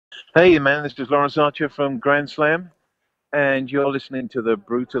Hey man, this is Laurence Archer from Grand Slam, and you're listening to the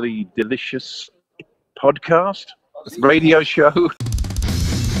Brutally Delicious podcast, radio show.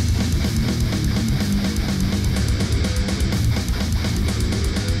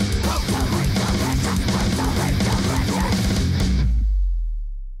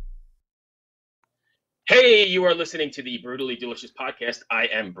 Hey, you are listening to the Brutally Delicious podcast. I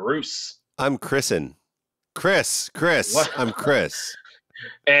am Bruce. I'm Chrisin. Chris, What? I'm Chris.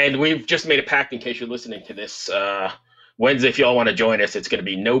 And we've just made a pact in case you're listening to this. Wednesday, if y'all want to join us, it's going to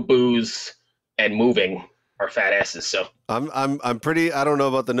be no booze and moving our fat asses. So I'm pretty. I don't know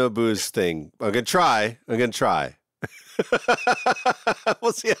about the no booze thing. I'm gonna try. We'll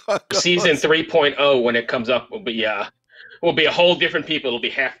see how it goes. season 3.0, when it comes up, will be a whole different people. It'll be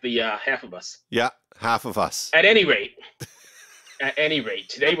half of us. Yeah, half of us. At any rate,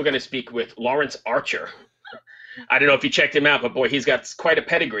 today we're going to speak with Laurence Archer. I don't know if you checked him out, but boy, he's got quite a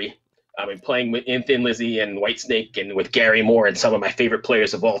pedigree. I've been playing in Thin Lizzy and Whitesnake and with Gary Moore and some of my favorite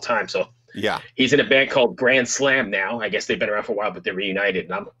players of all time. So Yeah, he's in a band called Grand Slam now. I guess they've been around for a while, but they're reunited,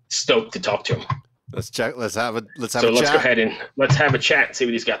 and I'm stoked to talk to him. let's check. Let's have a So chat. let's go ahead and let's have a chat and see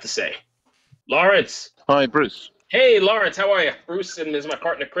what he's got to say. Lawrence. Hi, Bruce. Hey, Lawrence, how are you? Bruce and this is my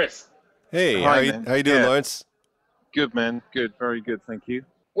partner, Chris. Hey, Hi, how you, man. how you doing, Yeah. Lawrence? Good man, good, very good, thank you.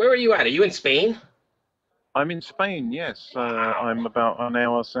 Where are you at? Are you in Spain? I'm in Spain, yes. I'm about an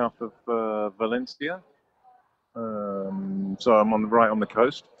hour south of Valencia, so I'm right on the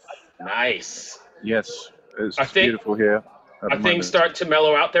coast. Nice. Yes, it's I think- beautiful here. At the Are things moment. starting to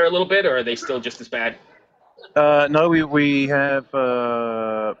mellow out there a little bit, or are they still just as bad? No, we have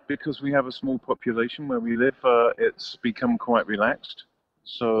because we have a small population where we live. It's become quite relaxed,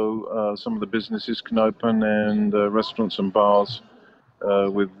 so some of the businesses can open and restaurants and bars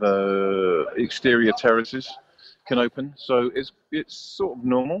with exterior terraces can open. So it's sort of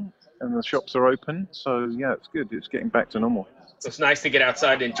normal, and the shops are open. So yeah, it's good. It's getting back to normal. So it's nice to get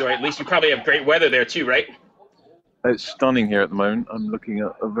outside and enjoy it. At least you probably have great weather there too, right? It's stunning here at the moment. I'm looking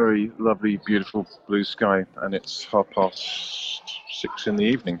at a very lovely, beautiful blue sky, and it's 6:30 in the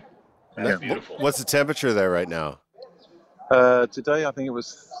evening. That's Yeah. beautiful. What's the temperature there right now? Today, I think it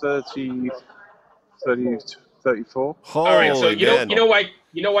was 30, 34. All right, so Holy man. you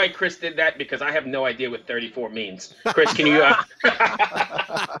know why Chris did that? Because I have no idea what 34 means. Chris, can you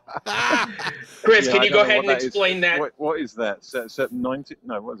Chris, Yeah, can I you don't go know ahead what and that is. explain that? What is that? 90?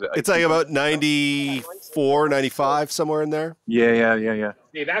 No, what is it? It's like 80? about 94, 95, somewhere in there. Yeah.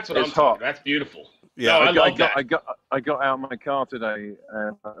 See, that's what It's I'm talking hot. about. That's beautiful. Yeah, No, I love that. I got out of my car today,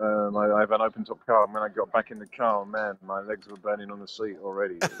 and I have an open top car. And when I got back in the car, man, my legs were burning on the seat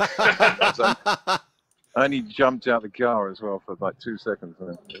already. I only jumped out the car as well for like 2 seconds.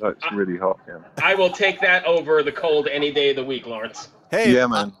 And it's really hot. Yeah. I will take that over the cold any day of the week, Lawrence. Hey, Yeah,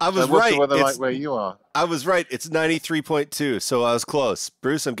 man. I was So what's right. the weather It's- like where you are? I was right. It's 93.2, so I was close.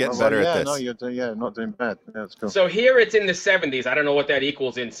 Bruce, I'm getting Oh, well, better yeah, at this. No, you're not doing bad. Yeah, that's cool. So here it's in the 70s. I don't know what that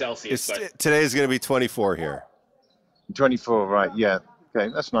equals in Celsius, but Today's going to be 24 here. 24, right? Yeah. Okay,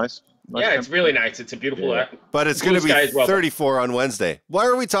 that's nice. yeah, it's really nice. It's a beautiful. Yeah. But it's Blue going to be sky as well. 34 on Wednesday. Why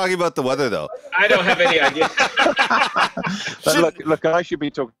are we talking about the weather, though? I don't have any idea. But look, I should be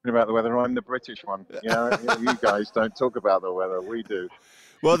talking about the weather. I'm the British one. You know, you guys don't talk about the weather. We do.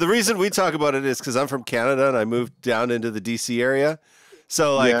 Well, the reason we talk about it is because I'm from Canada and I moved down into the DC area.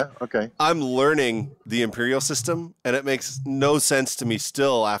 So, like, Yeah. Okay. I'm learning the imperial system, and it makes no sense to me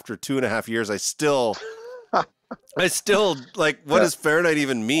still after 2.5 years. I still, like, what does Fahrenheit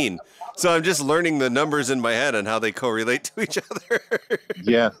even mean? So I'm just learning the numbers in my head and how they correlate to each other.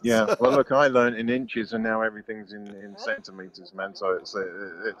 Yeah. Well, look, I learned in inches, and now everything's in centimeters, man. So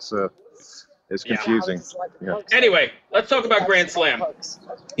it's confusing. Yeah. Anyway, let's talk about Grand Slam.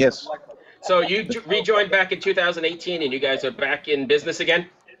 Yes. So you rejoined back in 2018, and you guys are back in business again.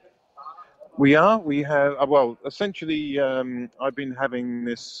 We are. We have. Well, essentially, I've been having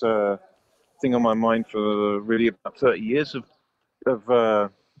this thing on my mind for really about 30 years of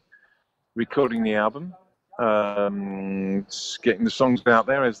recording the album, getting the songs out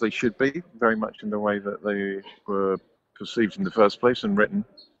there as they should be, very much in the way that they were perceived in the first place and written.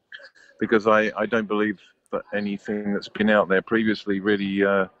 Because I don't believe that anything that's been out there previously really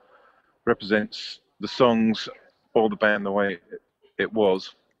represents the songs or the band the way it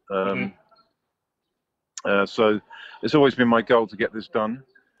was. So it's always been my goal to get this done.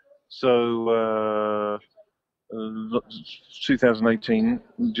 So 2018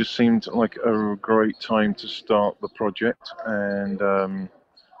 just seemed like a great time to start the project, and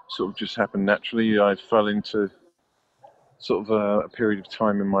sort of just happened naturally. I fell into sort of a period of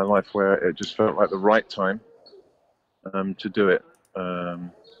time in my life where it just felt like the right time to do it.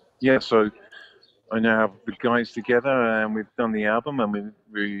 yeah, so I now have the guys together, and we've done the album, and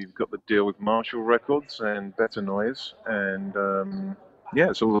we've got the deal with Marshall Records and Better Noise, and yeah,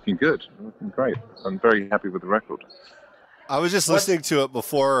 it's all looking good, looking great. I'm very happy with the record. I was just listening to it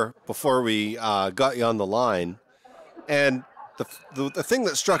before we got you on the line, and the thing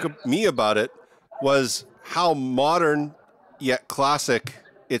that struck me about it was how modern yet classic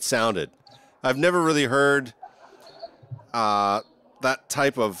it sounded. I've never really heard that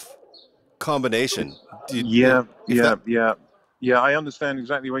type of combination. Yeah, That... yeah. I understand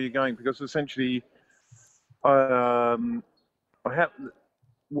exactly where you're going, because essentially, I have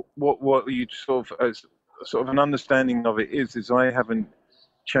what you sort of as sort of an understanding of it is I haven't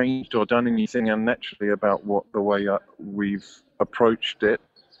changed or done anything unnaturally about the way we've approached it.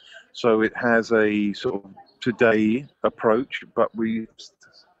 So it has a sort of today approach, but we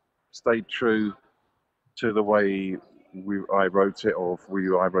stayed true to the way I wrote it, or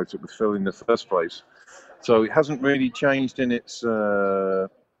I wrote it with Phil in the first place. So it hasn't really changed in its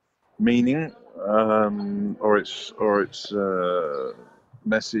meaning or its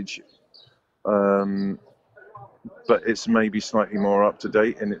message, but it's maybe slightly more up to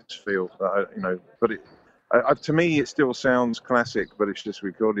date in its feel. But to me, it still sounds classic, but it's just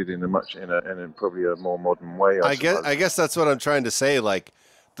recorded in probably a more modern way. I guess that's what I'm trying to say. Like,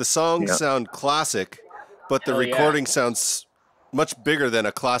 the songs sound classic, but the recording sounds much bigger than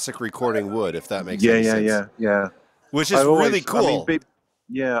a classic recording would, if that makes any sense. Yeah. Which is really cool.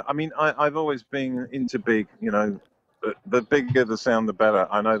 I've always been into big. The bigger the sound, the better.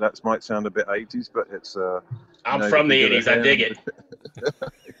 I know that might sound a bit 80s, but it's. I'm from the 80s. I dig it.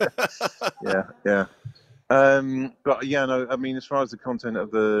 Yeah. But yeah, no. I mean, as far as the content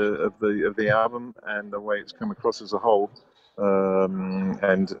of the album and the way it's come across as a whole,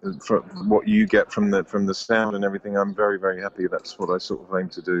 and from what you get from the sound and everything, I'm very, very happy. That's what I sort of aim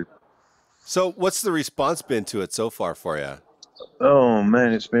to do. So, what's the response been to it so far for you? Oh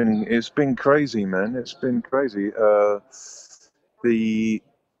man, it's been crazy, man. It's been crazy.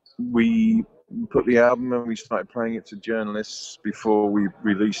 We put the album and we started playing it to journalists before we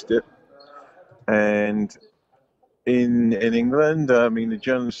released it, and in England, I mean, the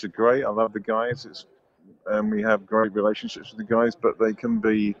journalists are great. I love the guys. And we have great relationships with the guys, but they can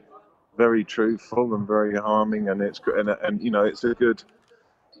be very truthful and very harming, and it's good, and it's a good,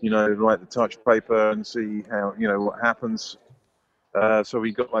 like the touch paper and see how what happens. So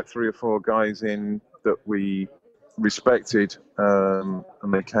we got like 3 or 4 guys in that we respected, and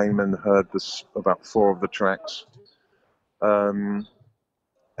they came and heard about 4 of the tracks, and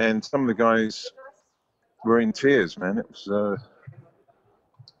some of the guys were in tears, man.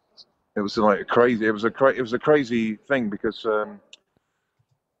 It was like a crazy. It was a crazy thing, because some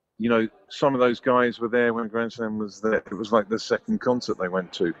of those guys were there when Grand Slam was there. It was like the second concert they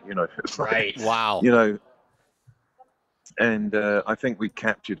went to. It's like, right? Wow. And I think we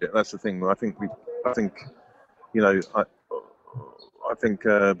captured it. That's the thing. I think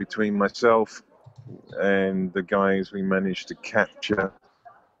between myself and the guys, we managed to capture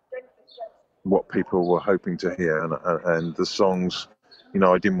what people were hoping to hear, and the songs.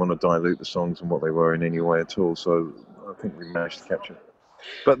 I didn't want to dilute the songs and what they were in any way at all. So I think we managed to capture it.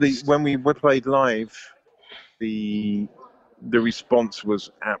 But when we played live, the response was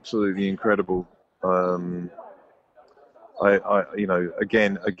absolutely incredible. I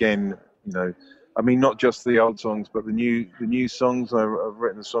mean, not just the old songs, but the new songs. I've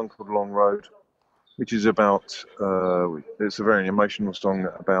written a song called Long Road, which is about. It's a very emotional song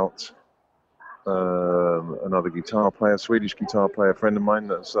about another guitar player, Swedish guitar player, a friend of mine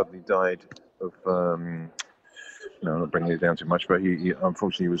that suddenly died of. I'm not bringing it down too much, but he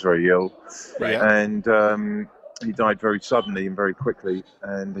unfortunately was very ill, right? And he died very suddenly and very quickly.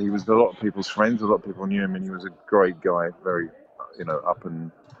 And he was a lot of people's friends. A lot of people knew him, and he was a great guy, very, up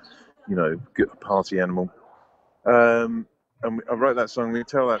and, good party animal. And I wrote that song. We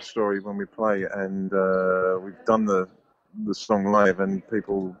tell that story when we play, and we've done the song live, and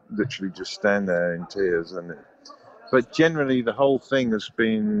people literally just stand there in tears. But generally, the whole thing has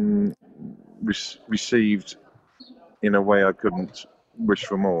been received in a way I couldn't wish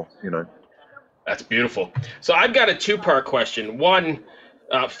for more. That's beautiful. So I've got a 2-part question. One,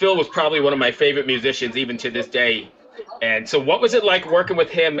 Phil was probably one of my favorite musicians even to this day. And so what was it like working with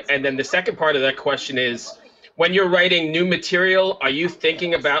him? And then the second part of that question is, when you're writing new material, are you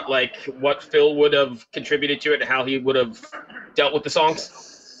thinking about like what Phil would have contributed to it and how he would have dealt with the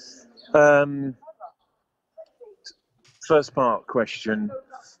songs? First part question,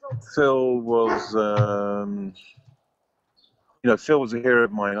 Phil was... Phil was a hero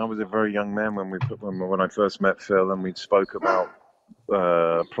of mine. I was a very young man when I first met Phil, and we spoke about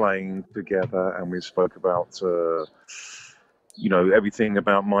playing together, and we spoke about everything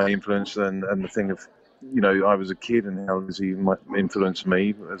about my influence and the thing of I was a kid and how Lizzy influenced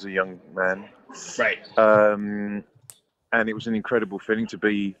me as a young man. Right. And it was an incredible feeling to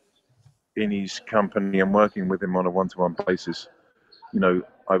be in his company and working with him on a one-to-one basis.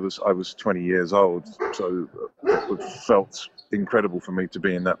 I was 20 years old, so it felt incredible for me to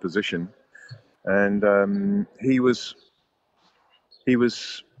be in that position. And he was.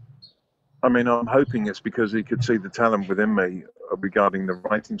 I mean, I'm hoping it's because he could see the talent within me regarding the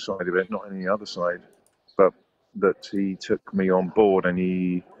writing side of it, not any other side, but that he took me on board and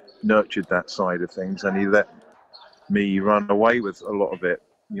he nurtured that side of things, and he let me run away with a lot of it.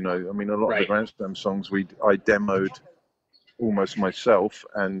 I mean, a lot of the Grand Slam songs I demoed almost myself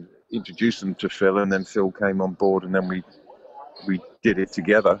and introduced them to Phil, and then Phil came on board, and then we did it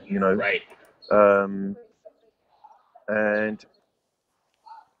together. Right. And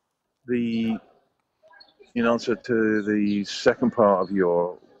in answer to the second part of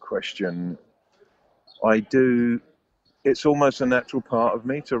your question, it's almost a natural part of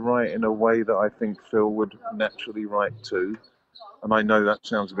me to write in a way that I think Phil would naturally write too. And I know that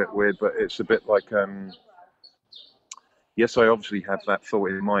sounds a bit weird, but it's a bit like, yes, I obviously have that thought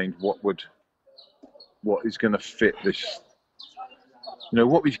in mind. What is going to fit this?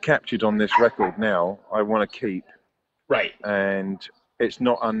 What we've captured on this record now, I want to keep. Right. And it's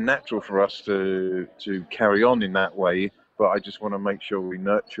not unnatural for us to carry on in that way, but I just want to make sure we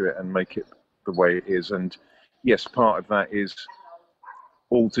nurture it and make it the way it is. And yes, part of that is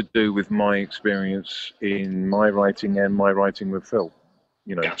all to do with my experience in my writing and my writing with Phil.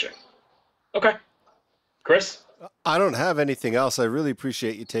 Gotcha. Okay. Chris? I don't have anything else. I really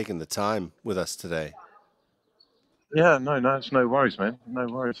appreciate you taking the time with us today. Yeah, no, it's no worries, man. No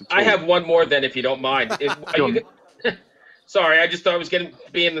worries at all. I have one more then, if you don't mind. Sorry, I just thought I was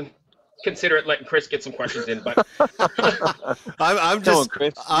being considerate, letting Chris get some questions in, but I'm just. Come on,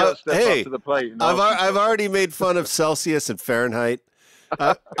 Chris. Hey, up to the plate. I've already made fun of Celsius and Fahrenheit.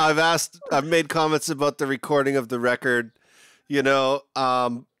 I've made comments about the recording of the record. We've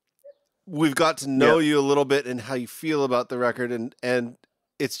got to know you a little bit and how you feel about the record, and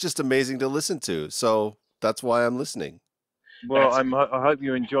it's just amazing to listen to. So that's why I'm listening. Well, I hope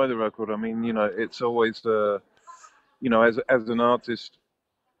you enjoy the record. I mean, it's always as an artist,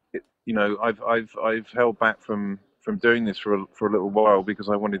 I've held back from doing this for a little while because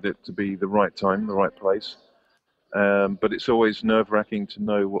I wanted it to be the right time, the right place. But it's always nerve-wracking to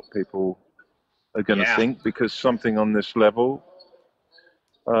know what people are going to think, because something on this level,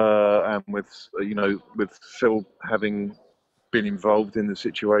 and with Phil having been involved in the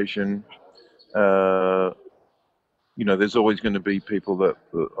situation, there's always going to be people that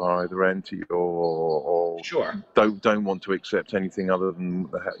are either anti or sure don't want to accept anything other than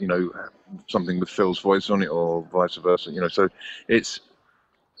something with Phil's voice on it, or vice versa. So it's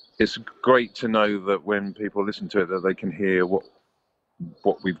great to know that when people listen to it, that they can hear what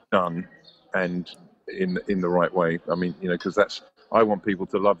we've done, and in the right way. I mean, because I want people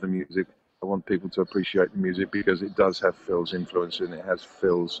to love the music. I want people to appreciate the music because it does have Phil's influence, and it has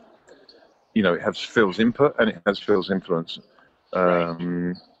Phil's. It has Phil's input and it has Phil's influence.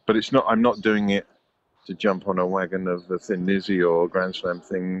 But it's not. I'm not doing it to jump on a wagon of the Thin Lizzy or Grand Slam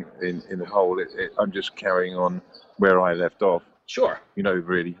thing in the whole. I'm just carrying on where I left off. Sure.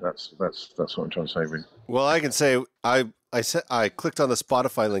 Really, that's what I'm trying to say. Really. Well, I can say I clicked on the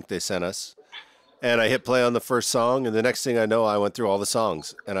Spotify link they sent us, and I hit play on the first song, and the next thing I know, I went through all the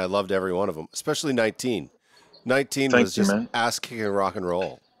songs, and I loved every one of them, especially 19. 19 was just ass-kicking rock and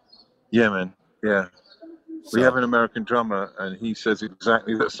roll. Yeah, man. Yeah. So. We have an American drummer, and he says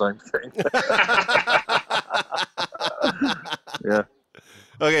exactly the same thing. Yeah.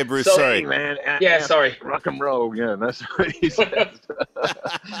 Okay, Bruce, sorry. Man. Sorry. Rock and roll, yeah, that's what he says.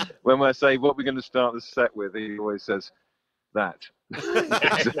 When I say what we're going to start the set with, he always says that.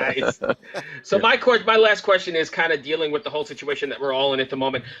 Nice. So my last question is kind of dealing with the whole situation that we're all in at the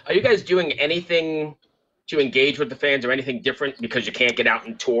moment. Are you guys doing anything to engage with the fans or anything different because you can't get out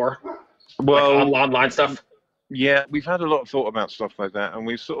and tour? Well, like online stuff? Yeah, we've had a lot of thought about stuff like that, and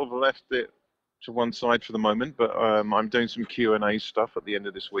we've sort of left it to one side for the moment, but I'm doing some Q&A stuff at the end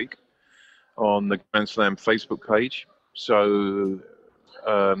of this week on the Grand Slam Facebook page. So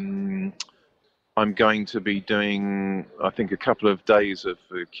I'm going to be doing, I think, a couple of days of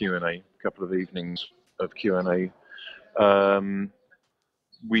Q&A, a couple of evenings of Q&A.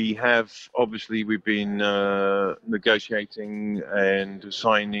 We've been negotiating and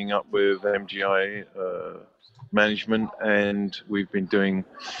signing up with MGI management, and we've been doing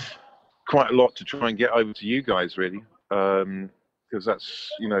quite a lot to try and get over to you guys, really. because that's,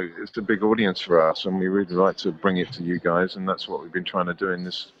 you know, it's a big audience for us, and we really like to bring it to you guys, and that's what we've been trying to do in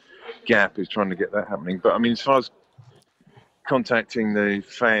this gap, is trying to get that happening. But I mean, as far as contacting the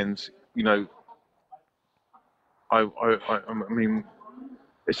fans, you know, I mean,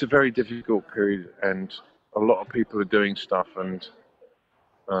 it's a very difficult period, and a lot of people are doing stuff, and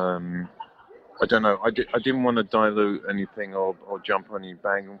I don't know. I didn't want to dilute anything or jump on any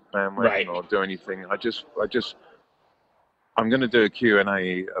bandwagon Right. or do anything. I'm going to do a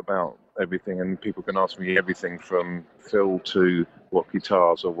Q&A about everything, and people can ask me everything from Phil to what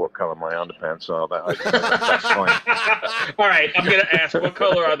guitars or what color my underpants are. That's fine. All right, I'm gonna ask, what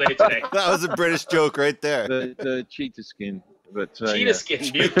color are they today? That was a British joke right there. The cheetah skin. But, Cheetah skin,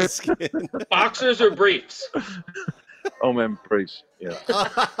 Cheetah beautiful. skin. Boxers or briefs? Oh man, briefs. Yeah.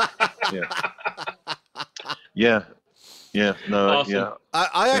 Yeah. No. Awesome. Yeah.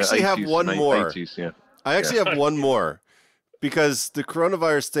 I actually have 80s, one late more. 80s, yeah. I actually have one more, because the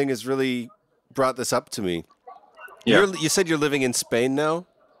coronavirus thing has really brought this up to me. Yeah. You said you're living in Spain now?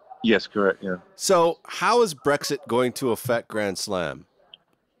 Yes, correct. Yeah. So how is Brexit going to affect Grand Slam?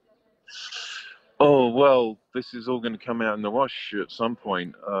 Oh well, this is all going to come out in the wash at some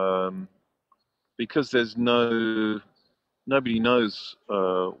point, because there's nobody knows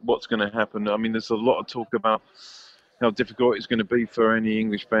what's going to happen. I mean, there's a lot of talk about how difficult it's going to be for any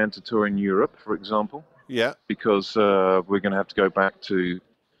English band to tour in Europe, for example. Yeah. Because we're going to have to go back to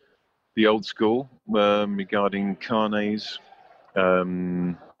the old school regarding carnets,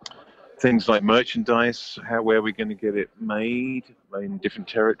 things like merchandise, where we're going to get it made in different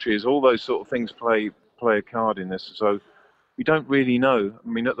territories. All those sort of things play a card in this. So we don't really know. I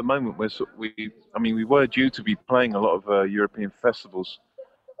mean, at the moment we were due to be playing a lot of European festivals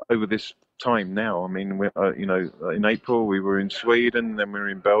over this time now. I mean, in April we were in Sweden, then we were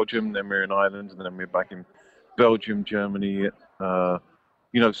in Belgium, then we were in Ireland, and then we were back in Belgium, Germany. So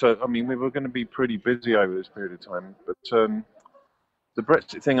I mean, we were going to be pretty busy over this period of time. But the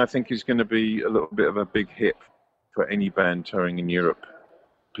Brexit thing, I think, is going to be a little bit of a big hit for any band touring in Europe,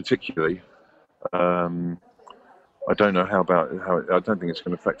 particularly. I don't know I don't think it's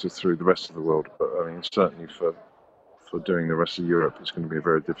going to affect us through the rest of the world, but I mean, certainly for doing the rest of Europe, it's going to be a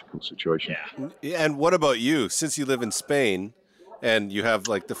very difficult situation. Yeah. And what about you? Since you live in Spain and you have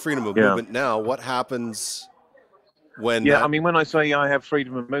like the freedom of movement now, what happens when... I mean, when I say I have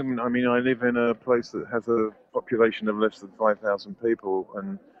freedom of movement, I mean, I live in a place that has a population of less than 5,000 people,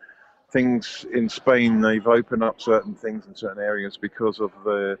 and things in Spain, they've opened up certain things in certain areas because of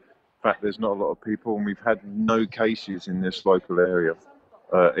the fact there's not a lot of people, and we've had no cases in this local area.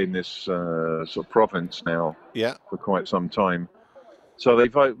 In this sort of province now for quite some time. So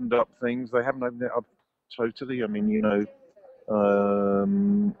they've opened up things. They haven't opened it up totally. I mean,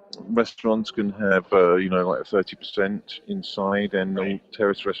 restaurants can have, like 30% inside, and all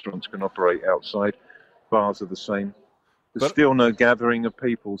terrace restaurants can operate outside. Bars are the same. There's still no gathering of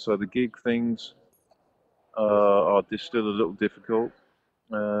people, so the gig things are just still a little difficult.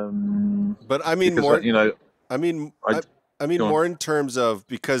 But I mean, more in terms of,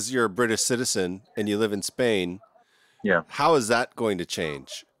 because you're a British citizen and you live in Spain, how is that going to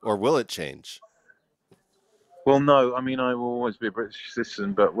change, or will it change? Well, no, I mean, I will always be a British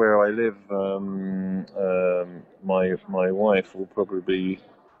citizen, but where I live, my wife will probably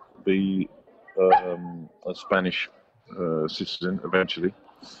be a Spanish citizen eventually.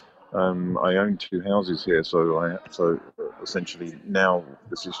 I own 2 houses here, so essentially now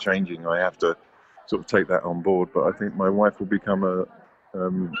this is changing. I have to sort of take that on board, but I think my wife will become a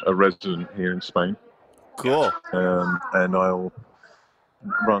resident here in Spain. Cool. And I'll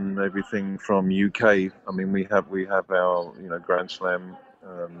run everything from UK. I mean, we have our Grand Slam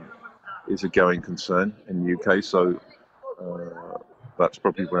is a going concern in UK, so that's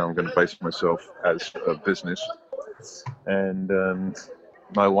probably where I'm going to base myself as a business. And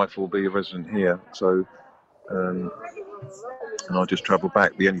my wife will be a resident here, so. And I'll just travel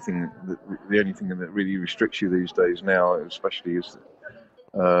back. The only thing that really restricts you these days now, especially, is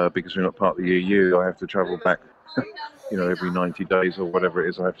because we're not part of the EU. I have to travel back, every 90 days or whatever it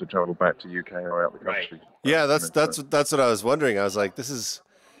is. I have to travel back to UK or out the country. Right. Yeah, that's what I was wondering. I was like, this is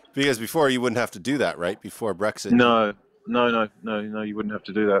because before you wouldn't have to do that, right? Before Brexit. No. You wouldn't have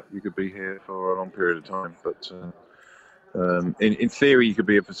to do that. You could be here for a long period of time, but in theory, you could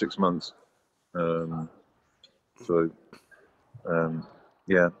be here for 6 months. A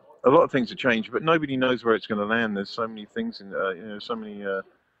lot of things have changed, but nobody knows where it's going to land. There's so many things in, so many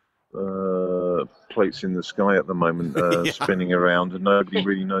plates in the sky at the moment spinning around, and nobody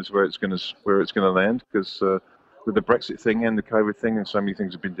really knows where it's going to land, because with the Brexit thing and the COVID thing, and so many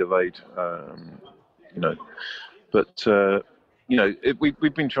things have been delayed. But you know,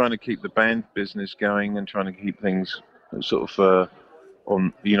 we've been trying to keep the band business going and trying to keep things sort of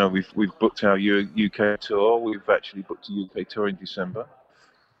on. You know, we've booked our UK tour. We've actually booked a UK tour in December.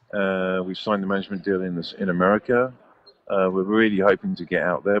 We've signed the management deal in America. We're really hoping to get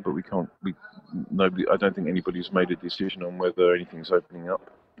out there, but we can't. Nobody. I don't think anybody's made a decision on whether anything's opening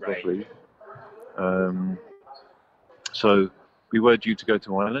up properly. So we were due to go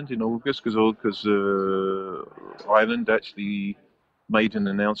to Ireland in August because Ireland actually made an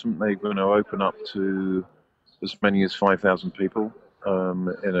announcement they're going to open up to as many as 5,000 people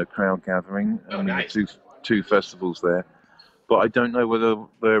in a crowd gathering. Oh, nice. Two festivals there. But I don't know whether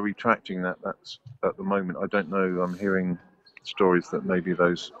they're retracting that. That's at the moment. I don't know. I'm hearing stories that maybe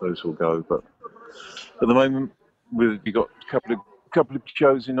those will go. But at the moment, we got a couple of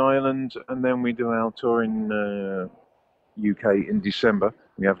shows in Ireland, and then we do our tour in UK in December.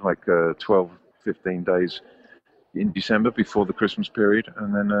 We have like 12, 15 days in December before the Christmas period,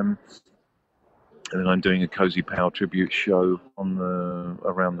 and then I'm doing a Cozy Power tribute show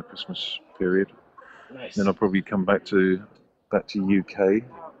around the Christmas period. Nice. Then I'll probably come back to UK.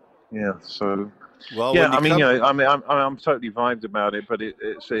 Yeah. So. Well, Yeah. I'm totally vibed about it, but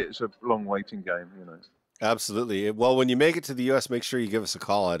it's a long waiting game. You know. Absolutely. Well, when you make it to the U.S., make sure you give us a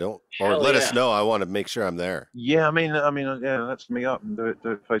call. Let us know. I want to make sure I'm there. Yeah, I mean, yeah, let's meet up and do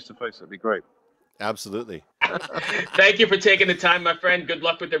it face to face. That'd be great. Absolutely. Thank you for taking the time, my friend. Good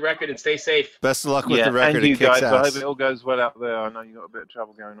luck with the record and stay safe. Best of luck with the record. And you guys, ass. I hope it all goes well out there. I know you got a bit of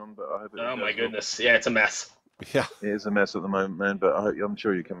trouble going on, but I hope it. Oh my goodness, yeah, it's a mess. Yeah, it is a mess at the moment, man. But I'm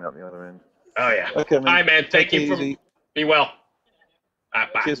sure you come out the other end. Oh yeah. Okay, man. Hi, man. Thank you. Be well. Bye.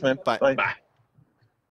 Cheers, man. Bye. Bye.